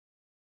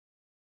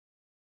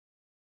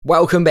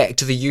Welcome back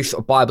to the Youth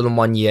Bible in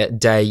 1 Year,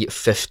 Day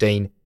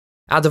 15.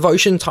 Our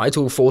devotion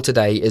title for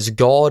today is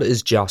God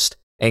is Just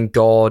and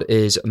God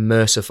is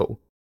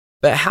Merciful.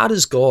 But how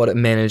does God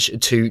manage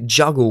to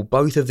juggle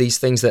both of these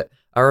things that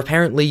are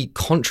apparently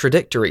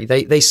contradictory?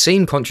 They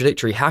seem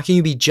contradictory. How can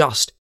you be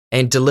just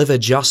and deliver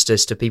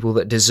justice to people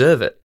that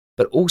deserve it,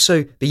 but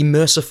also be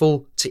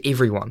merciful to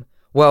everyone?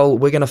 Well,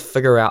 we're going to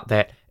figure out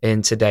that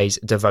in today's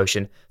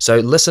devotion. So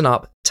listen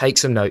up, take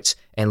some notes,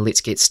 and let's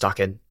get stuck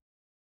in.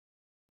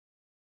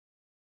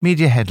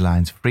 Media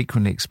headlines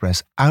frequently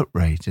express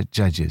outrage at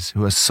judges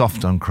who are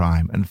soft on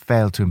crime and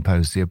fail to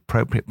impose the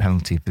appropriate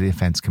penalty for the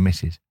offence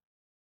committed.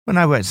 When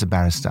I worked as a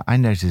barrister, I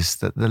noticed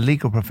that the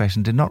legal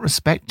profession did not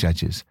respect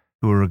judges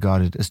who were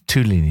regarded as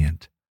too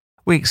lenient.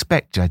 We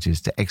expect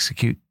judges to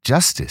execute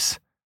justice.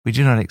 We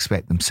do not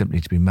expect them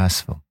simply to be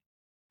merciful.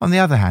 On the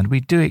other hand, we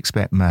do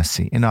expect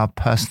mercy in our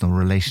personal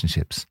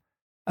relationships.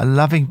 A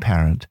loving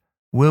parent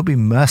will be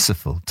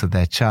merciful to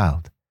their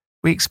child.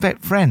 We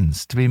expect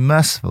friends to be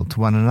merciful to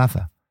one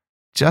another.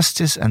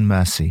 Justice and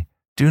mercy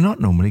do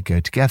not normally go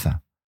together.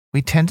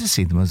 We tend to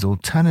see them as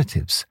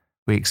alternatives.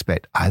 We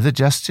expect either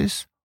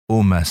justice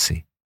or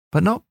mercy,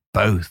 but not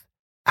both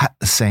at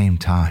the same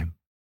time.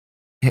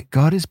 Yet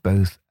God is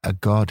both a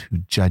God who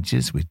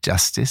judges with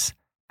justice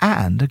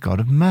and a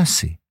God of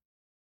mercy.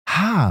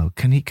 How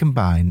can he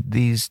combine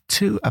these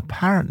two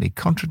apparently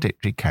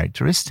contradictory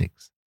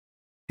characteristics?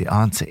 The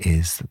answer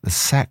is that the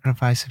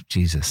sacrifice of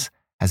Jesus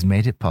has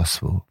made it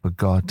possible for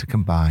God to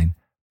combine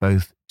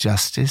both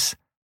justice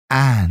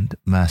and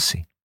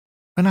mercy.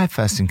 When I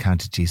first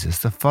encountered Jesus,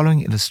 the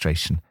following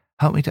illustration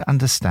helped me to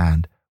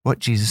understand what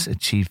Jesus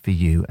achieved for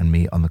you and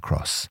me on the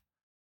cross.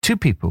 Two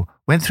people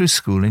went through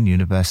school and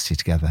university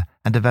together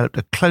and developed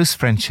a close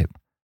friendship.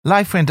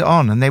 Life went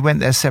on and they went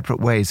their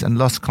separate ways and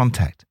lost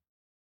contact.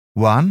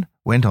 One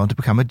went on to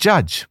become a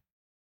judge,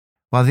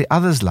 while the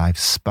other's life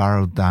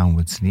spiraled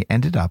downwards and he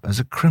ended up as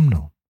a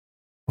criminal.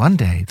 One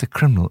day, the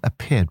criminal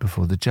appeared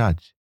before the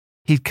judge.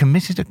 He'd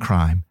committed a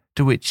crime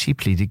to which he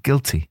pleaded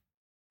guilty.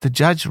 The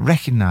judge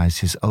recognized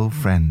his old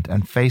friend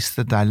and faced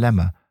the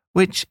dilemma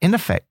which, in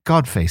effect,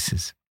 God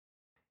faces.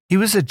 He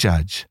was a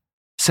judge,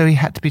 so he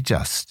had to be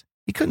just.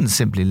 He couldn't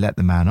simply let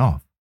the man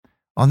off.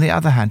 On the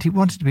other hand, he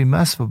wanted to be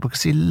merciful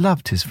because he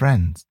loved his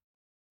friends.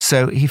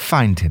 So he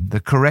fined him the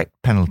correct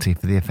penalty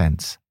for the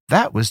offense.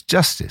 That was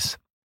justice.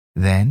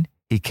 Then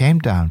he came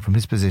down from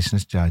his position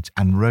as judge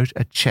and wrote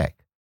a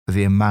check for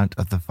the amount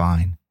of the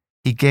fine.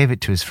 He gave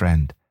it to his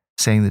friend,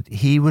 saying that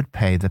he would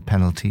pay the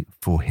penalty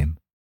for him.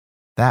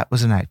 That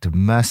was an act of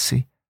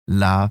mercy,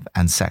 love,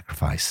 and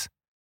sacrifice.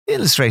 The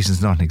illustration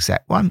is not an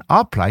exact one.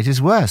 Our plight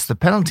is worse. The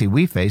penalty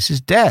we face is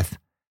death.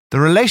 The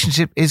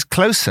relationship is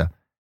closer.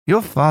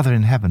 Your Father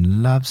in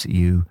heaven loves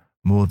you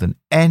more than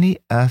any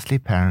earthly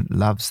parent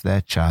loves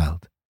their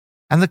child.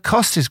 And the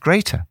cost is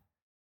greater.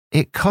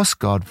 It cost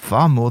God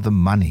far more than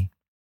money.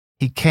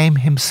 He came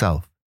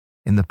himself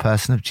in the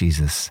person of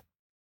Jesus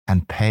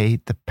and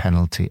paid the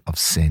penalty of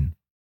sin.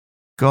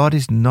 God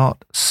is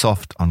not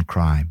soft on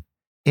crime.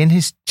 In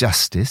his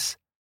justice,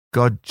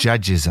 God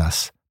judges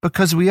us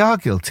because we are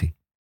guilty.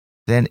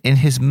 Then in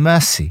his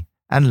mercy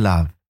and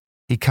love,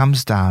 he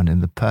comes down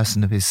in the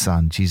person of his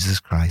Son, Jesus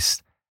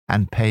Christ,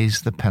 and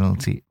pays the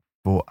penalty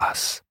for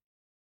us.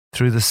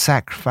 Through the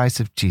sacrifice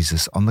of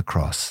Jesus on the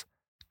cross,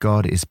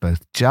 God is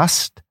both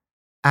just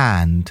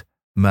and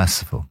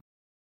merciful.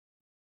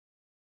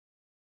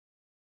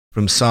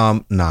 From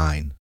Psalm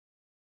 9.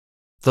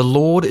 The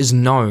Lord is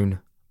known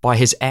by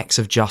his acts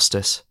of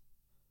justice.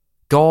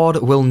 God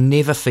will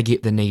never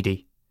forget the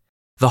needy.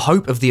 The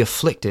hope of the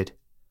afflicted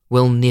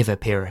will never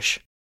perish.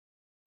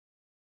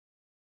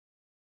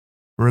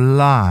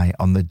 Rely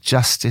on the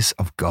justice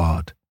of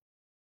God.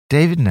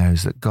 David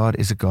knows that God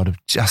is a God of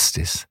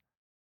justice.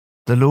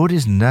 The Lord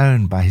is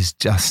known by his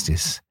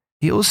justice.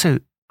 He also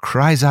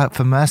cries out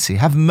for mercy.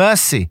 Have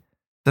mercy,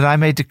 that I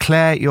may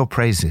declare your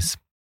praises.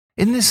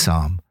 In this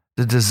psalm,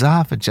 the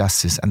desire for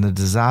justice and the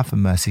desire for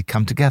mercy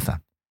come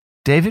together.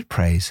 David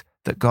prays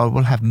that God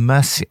will have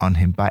mercy on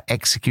him by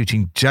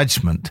executing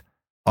judgment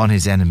on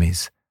his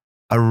enemies.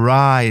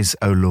 Arise,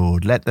 O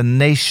Lord, let the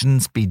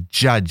nations be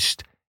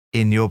judged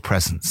in your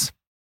presence.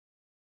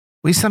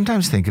 We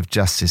sometimes think of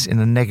justice in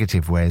a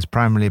negative way as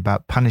primarily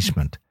about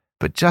punishment,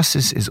 but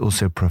justice is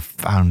also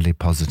profoundly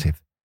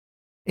positive.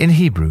 In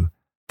Hebrew,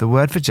 the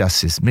word for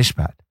justice,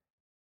 mishpat,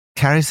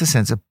 carries the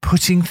sense of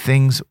putting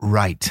things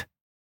right.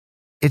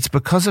 It's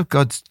because of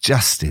God's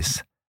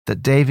justice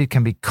that David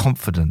can be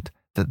confident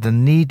that the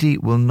needy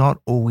will not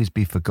always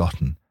be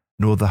forgotten,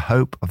 nor the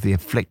hope of the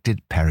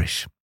afflicted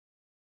perish.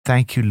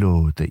 Thank you,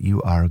 Lord, that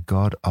you are a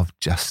God of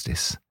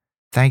justice.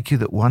 Thank you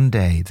that one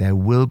day there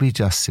will be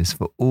justice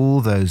for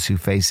all those who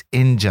face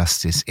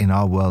injustice in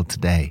our world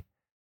today.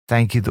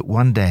 Thank you that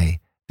one day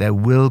there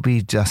will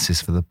be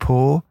justice for the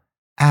poor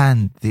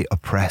and the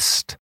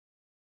oppressed.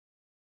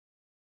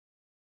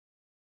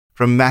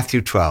 From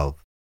Matthew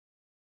 12.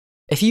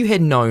 If you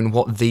had known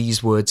what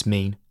these words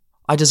mean,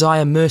 I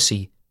desire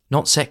mercy,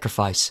 not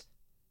sacrifice,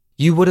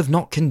 you would have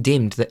not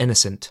condemned the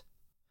innocent.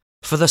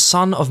 for the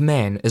Son of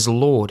Man is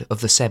Lord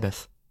of the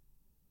Sabbath."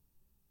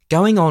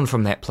 Going on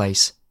from that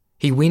place,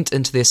 he went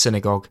into their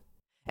synagogue,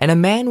 and a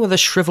man with a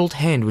shriveled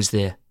hand was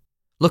there.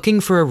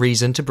 Looking for a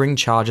reason to bring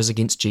charges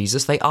against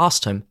Jesus, they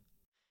asked him,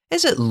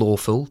 "Is it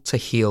lawful to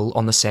heal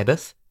on the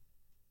Sabbath?"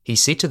 He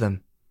said to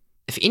them,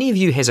 "If any of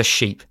you has a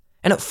sheep,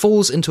 and it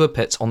falls into a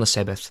pit on the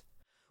Sabbath,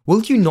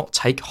 will you not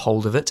take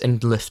hold of it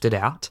and lift it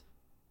out?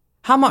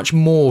 How much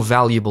more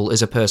valuable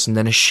is a person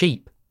than a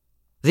sheep?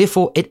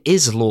 Therefore it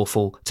is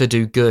lawful to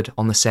do good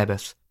on the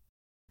Sabbath."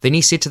 Then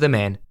he said to the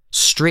man,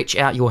 "Stretch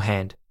out your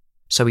hand."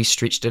 So he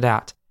stretched it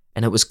out,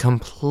 and it was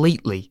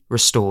completely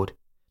restored,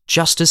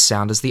 just as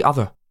sound as the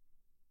other.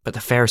 But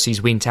the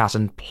Pharisees went out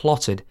and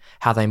plotted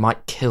how they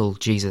might kill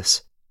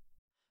Jesus.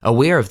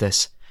 Aware of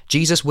this,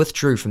 Jesus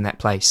withdrew from that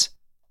place.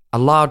 A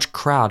large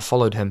crowd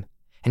followed him,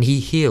 and he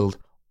healed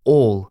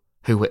all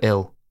who were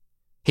ill.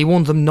 He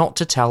warned them not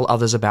to tell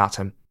others about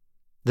him.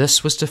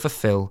 This was to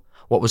fulfill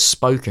what was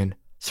spoken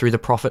through the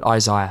prophet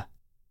Isaiah.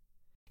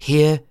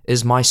 "Here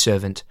is my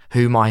servant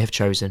whom I have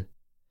chosen,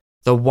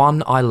 the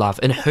one I love,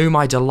 in whom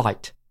I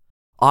delight.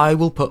 I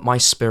will put my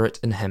spirit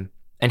in him,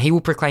 and he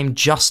will proclaim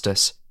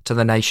justice to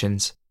the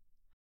nations.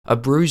 A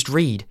bruised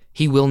reed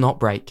he will not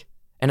break,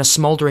 and a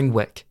smouldering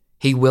wick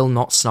he will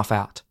not snuff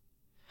out,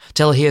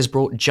 till he has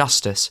brought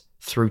justice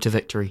through to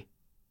victory.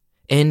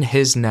 In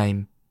his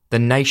name the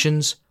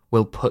nations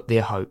will put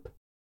their hope."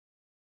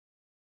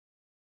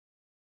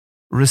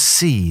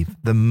 Receive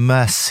the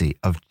mercy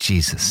of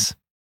Jesus.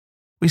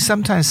 We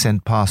sometimes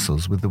send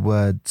parcels with the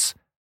words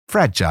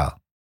 "fragile,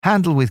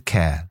 handle with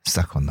care"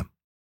 stuck on them.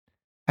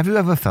 Have you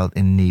ever felt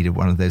in need of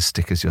one of those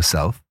stickers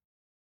yourself?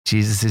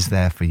 Jesus is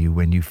there for you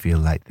when you feel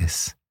like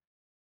this.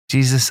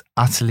 Jesus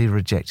utterly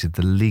rejected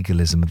the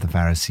legalism of the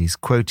Pharisees,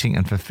 quoting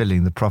and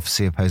fulfilling the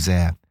prophecy of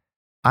Hosea.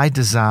 "I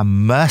desire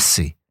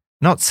mercy,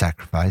 not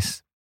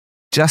sacrifice."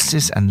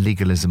 Justice and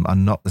legalism are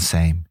not the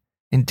same.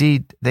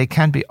 Indeed, they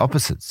can be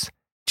opposites.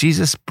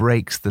 Jesus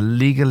breaks the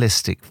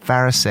legalistic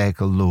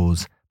Pharisaical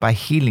laws by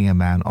healing a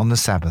man on the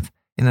Sabbath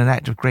in an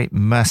act of great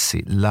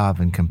mercy, love,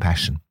 and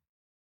compassion.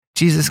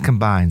 Jesus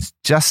combines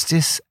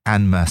justice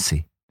and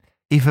mercy.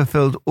 He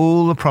fulfilled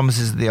all the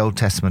promises of the Old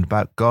Testament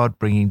about God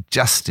bringing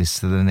justice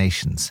to the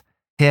nations.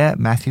 Here,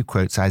 Matthew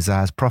quotes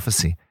Isaiah's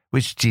prophecy,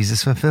 which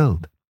Jesus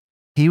fulfilled.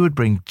 He would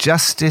bring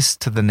justice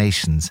to the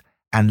nations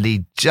and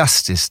lead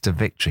justice to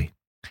victory.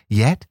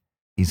 Yet,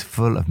 he's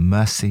full of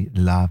mercy,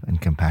 love,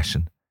 and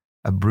compassion.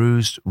 A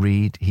bruised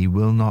reed he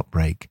will not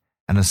break,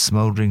 and a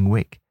smouldering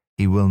wick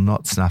he will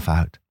not snuff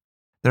out.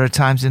 There are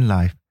times in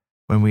life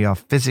when we are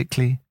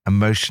physically,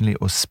 emotionally,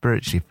 or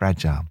spiritually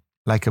fragile,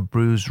 like a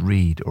bruised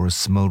reed or a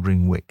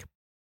smouldering wick.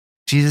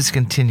 Jesus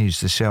continues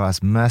to show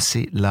us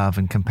mercy, love,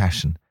 and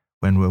compassion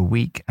when we're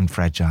weak and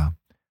fragile.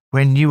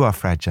 When you are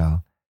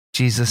fragile,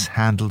 Jesus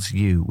handles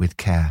you with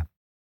care.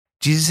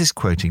 Jesus is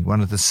quoting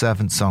one of the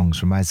servant songs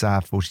from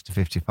Isaiah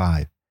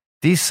 40-55.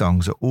 These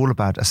songs are all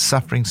about a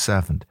suffering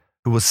servant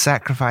who will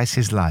sacrifice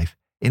his life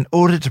in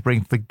order to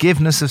bring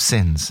forgiveness of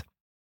sins.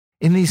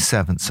 In these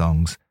servant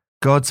songs,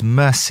 God's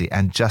mercy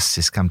and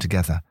justice come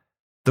together.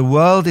 The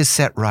world is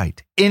set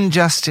right,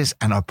 injustice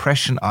and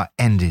oppression are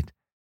ended,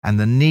 and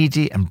the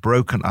needy and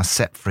broken are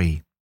set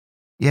free.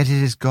 Yet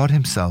it is God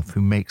himself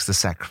who makes the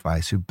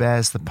sacrifice, who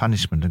bears the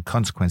punishment and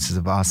consequences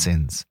of our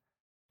sins.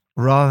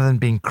 Rather than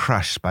being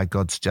crushed by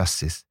God's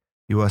justice,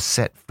 you are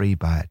set free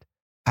by it.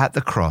 At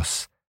the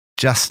cross,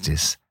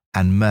 justice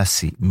and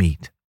mercy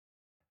meet.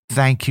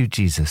 Thank you,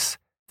 Jesus,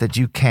 that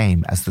you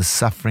came as the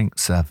suffering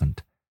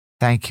servant.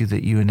 Thank you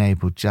that you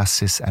enabled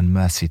justice and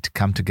mercy to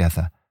come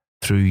together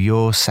through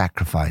your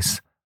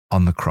sacrifice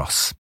on the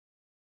cross.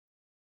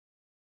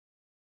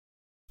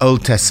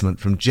 Old Testament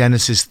from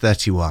Genesis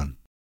 31.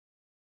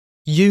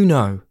 "You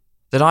know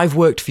that I've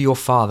worked for your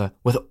father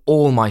with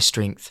all my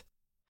strength.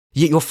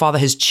 Yet your father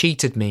has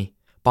cheated me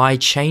by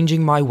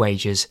changing my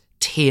wages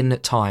 10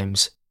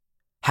 times.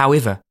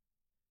 However,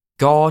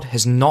 God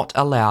has not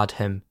allowed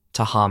him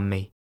to harm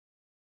me."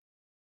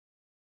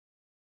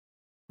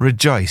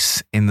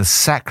 Rejoice in the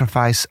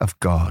sacrifice of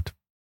God.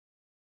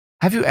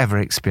 Have you ever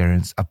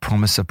experienced a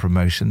promise of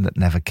promotion that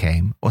never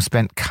came, or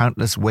spent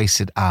countless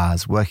wasted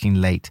hours working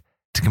late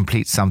to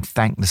complete some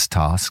thankless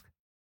task?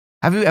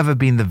 Have you ever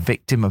been the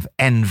victim of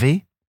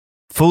envy,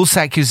 false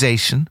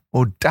accusation,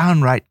 or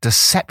downright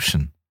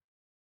deception?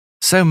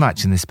 So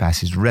much in this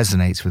passage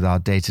resonates with our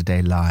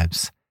day-to-day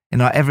lives.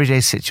 In our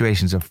everyday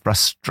situations of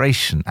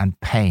frustration and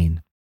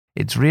pain,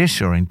 it's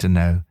reassuring to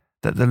know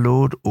that the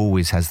Lord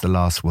always has the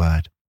last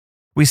word.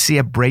 We see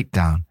a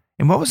breakdown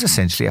in what was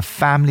essentially a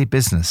family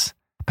business.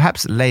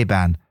 Perhaps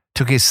Laban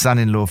took his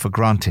son-in-law for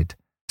granted.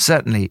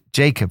 Certainly,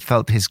 Jacob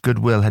felt his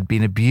goodwill had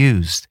been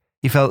abused.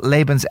 He felt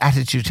Laban's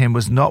attitude to him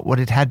was not what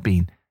it had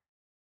been.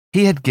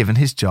 He had given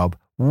his job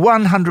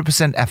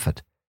 100%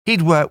 effort.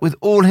 He'd worked with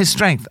all his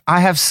strength.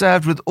 "I have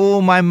served with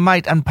all my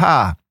might and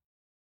power."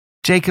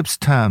 Jacob's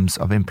terms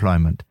of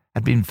employment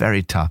had been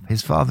very tough.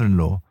 His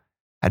father-in-law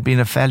had been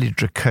a fairly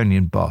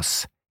draconian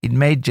boss. He'd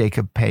made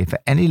Jacob pay for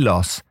any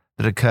loss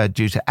that occurred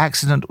due to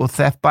accident or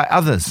theft by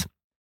others.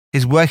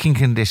 His working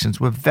conditions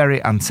were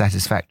very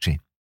unsatisfactory.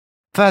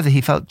 Further,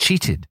 he felt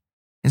cheated.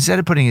 Instead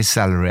of putting his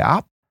salary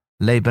up,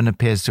 Laban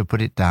appears to have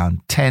put it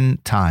down 10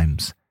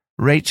 times.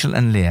 Rachel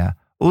and Leah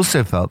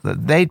also felt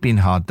that they'd been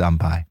hard done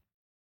by.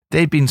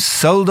 They'd been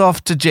sold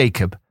off to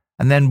Jacob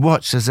and then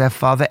watched as their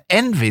father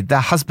envied their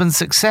husband's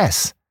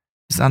success.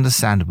 It's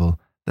understandable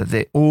that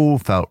they all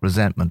felt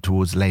resentment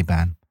towards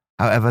Laban.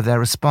 However, their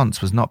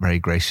response was not very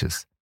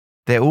gracious.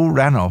 They all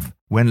ran off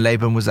when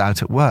Laban was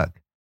out at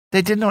work.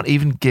 They did not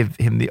even give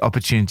him the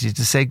opportunity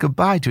to say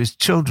goodbye to his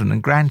children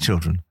and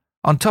grandchildren.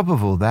 On top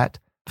of all that,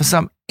 for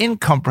some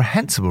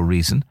incomprehensible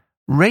reason,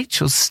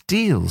 Rachel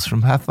steals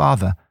from her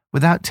father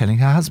without telling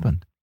her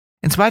husband.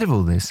 In spite of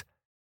all this,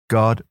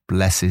 God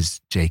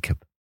blesses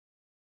Jacob.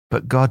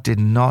 But God did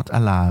not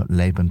allow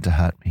Laban to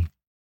hurt me.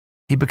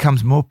 He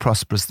becomes more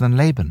prosperous than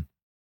Laban.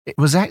 It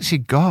was actually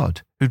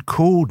God who'd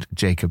called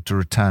Jacob to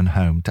return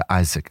home to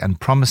Isaac and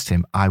promised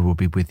him, "I will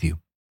be with you."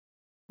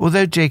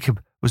 Although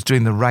Jacob was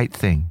doing the right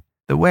thing,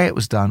 the way it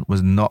was done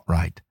was not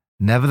right.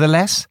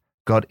 Nevertheless,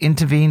 God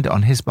intervened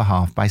on his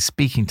behalf by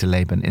speaking to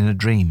Laban in a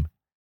dream.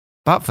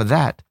 But for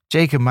that,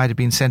 Jacob might have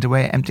been sent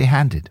away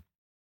empty-handed.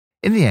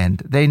 In the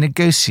end, they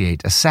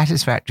negotiate a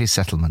satisfactory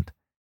settlement.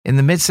 In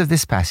the midst of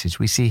this passage,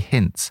 we see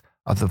hints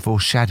of the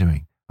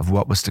foreshadowing of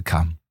what was to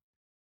come.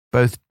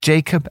 Both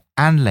Jacob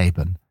and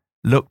Laban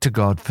look to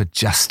God for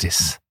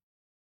justice.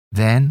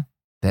 Then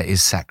there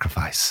is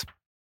sacrifice.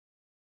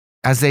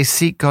 As they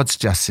seek God's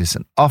justice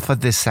and offer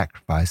this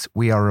sacrifice,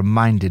 we are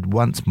reminded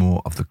once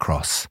more of the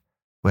cross,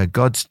 where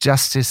God's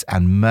justice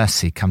and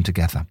mercy come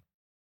together.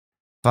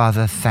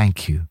 Father,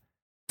 thank you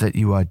that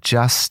you are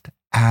just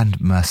and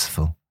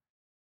merciful.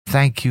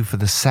 Thank you for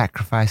the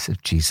sacrifice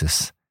of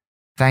Jesus.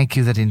 Thank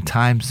you that in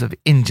times of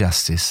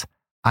injustice,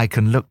 I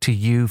can look to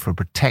you for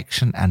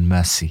protection and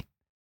mercy.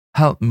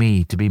 Help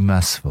me to be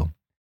merciful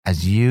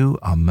as you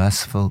are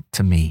merciful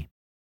to me.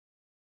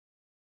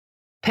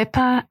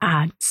 Pippa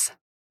adds,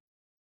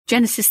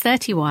 Genesis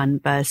 31,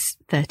 verse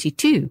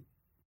 32.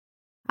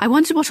 I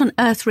wondered what on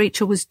earth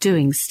Rachel was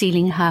doing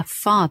stealing her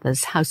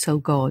father's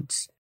household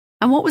gods.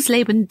 And what was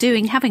Laban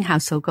doing having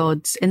household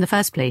gods in the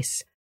first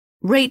place?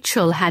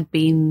 Rachel had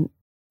been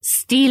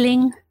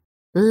stealing,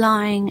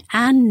 lying,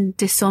 and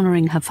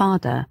dishonoring her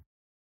father.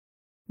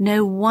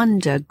 No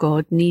wonder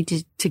God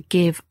needed to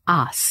give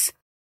us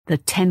the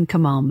 10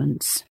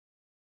 Commandments.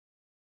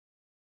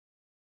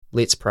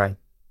 Let's pray.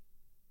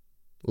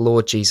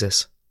 Lord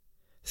Jesus,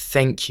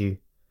 thank you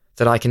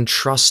that I can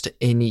trust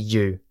in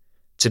you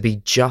to be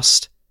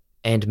just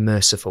and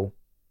merciful.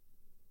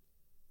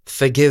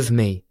 Forgive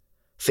me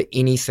for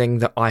anything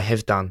that I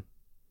have done.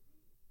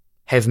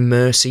 Have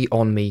mercy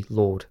on me,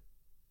 Lord.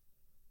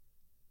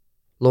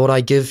 Lord,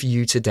 I give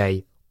you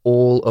today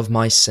all of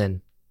my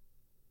sin.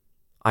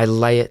 I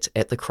lay it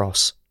at the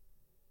cross.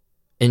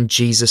 In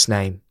Jesus'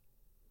 name,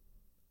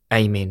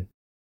 amen.